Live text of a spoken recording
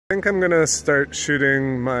I think I'm gonna start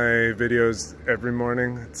shooting my videos every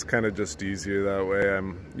morning. It's kind of just easier that way.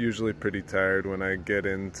 I'm usually pretty tired when I get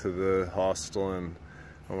into the hostel and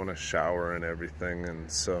I want to shower and everything,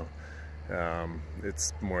 and so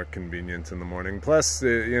it's more convenient in the morning. Plus,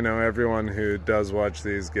 you know, everyone who does watch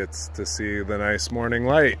these gets to see the nice morning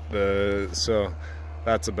light. So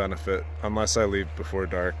that's a benefit, unless I leave before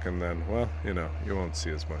dark, and then, well, you know, you won't see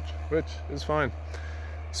as much, which is fine.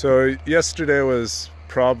 So yesterday was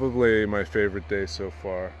probably my favorite day so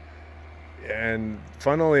far, and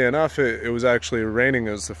funnily enough, it was actually raining.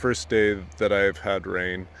 It was the first day that I've had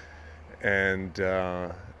rain, and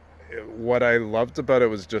what I loved about it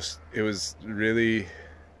was just, it was really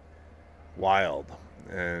wild,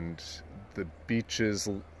 and the beaches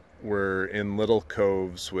were in little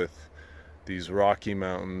coves with these rocky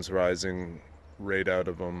mountains rising right out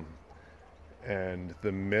of them, and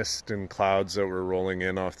the mist and clouds that were rolling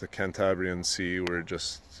in off the Cantabrian Sea were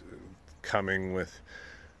just coming with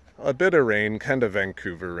a bit of rain, kind of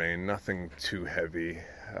Vancouver rain, nothing too heavy,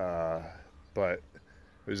 but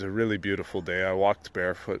it was a really beautiful day. I walked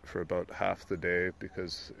barefoot for about half the day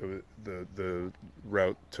because the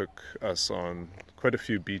route took us on quite a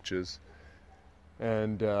few beaches.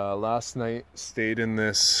 And last night stayed in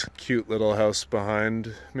this cute little house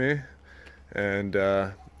behind me, and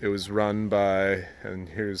it was run by, and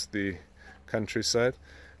here's the countryside,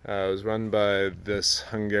 it was run by this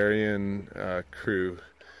Hungarian crew,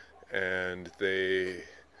 and they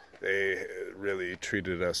really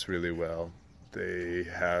treated us really well. They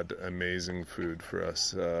had amazing food for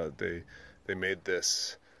us. They made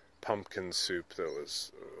this pumpkin soup that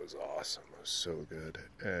was awesome. It was so good.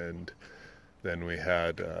 And then we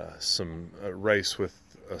had some rice with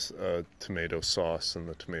a tomato sauce, and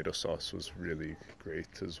the tomato sauce was really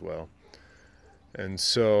great as well. And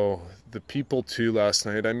so the people too last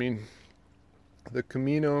night, I mean, the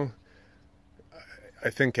Camino,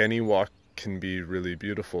 I think any walk can be really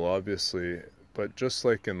beautiful, obviously, but just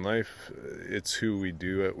like in life, it's who we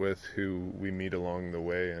do it with, who we meet along the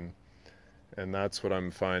way, and that's what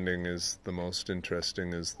I'm finding is the most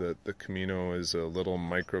interesting, is that the Camino is a little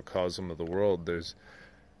microcosm of the world.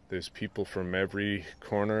 There's people from every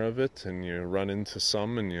corner of it, and you run into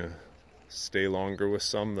some and you stay longer with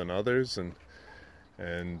some than others, and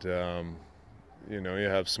you know, you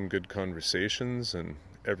have some good conversations, and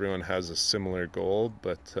everyone has a similar goal,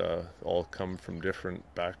 but all come from different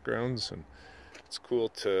backgrounds, and it's cool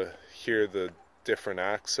to hear the different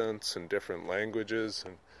accents and different languages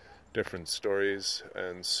and different stories.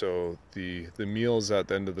 And so the meals at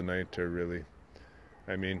the end of the night are really,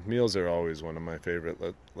 I mean, meals are always one of my favorite,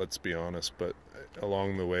 let's be honest, but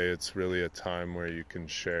along the way it's really a time where you can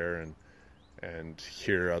share and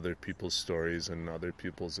hear other people's stories and other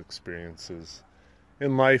people's experiences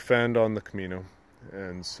in life and on the Camino.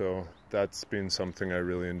 And so that's been something I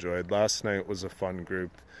really enjoyed. Last night was a fun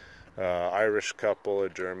group. Irish couple, a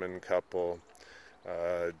German couple,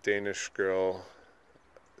 Danish girl,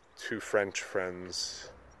 2 French friends,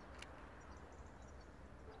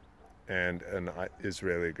 and an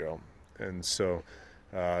Israeli girl. And so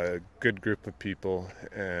a good group of people,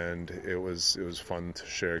 and it was fun to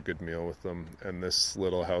share a good meal with them. And this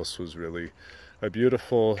little house was really a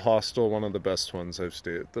beautiful hostel, one of the best ones I've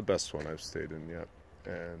stayed, the best one I've stayed in yet.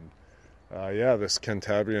 And yeah, this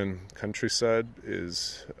Cantabrian countryside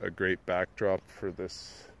is a great backdrop for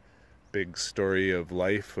this big story of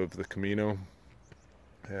life of the Camino.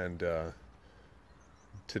 And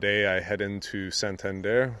today I head into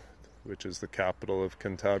Santander, which is the capital of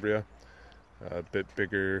Cantabria. A bit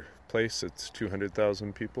bigger place, it's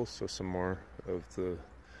 200,000 people, so some more of the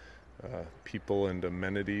people and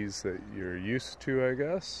amenities that you're used to, I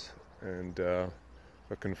guess. And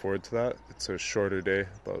looking forward to that. It's a shorter day,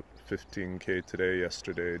 about 15K today.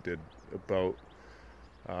 Yesterday I did about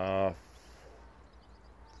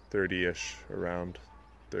 30-ish, around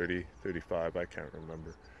 30, 35, I can't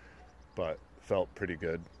remember, but felt pretty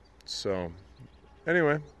good. So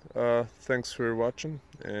anyway, thanks for watching,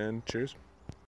 and cheers.